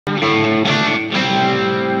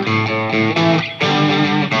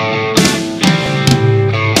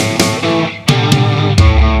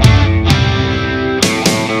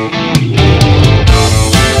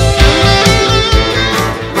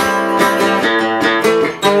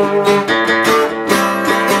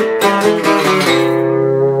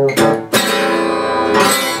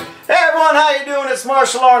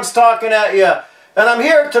Special Lawrence talking at you. And I'm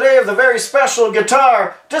here today with a very special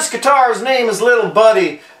guitar. This guitar's name is Little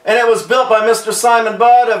Buddy, and it was built by Mr. Simon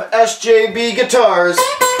Budd of SJB Guitars.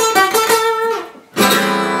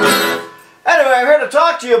 Anyway, I'm here to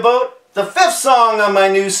talk to you about the 5th song on my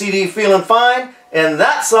new CD, Feeling Fine, and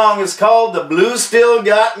that song is called The Blues Still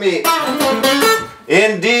Got Me.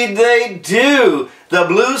 Indeed they do. The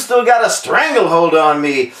blues still got a stranglehold on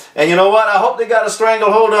me. And you know what? I hope they got a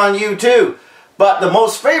stranglehold on you too. But the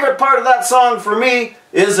most favorite part of that song for me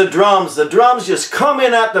is the drums. The drums just come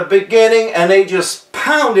in at the beginning and they just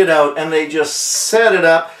pound it out and they just set it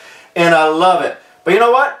up, and I love it. But you know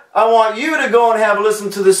what? I want you to go and have a listen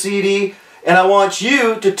to the CD, and I want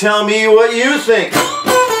you to tell me what you think.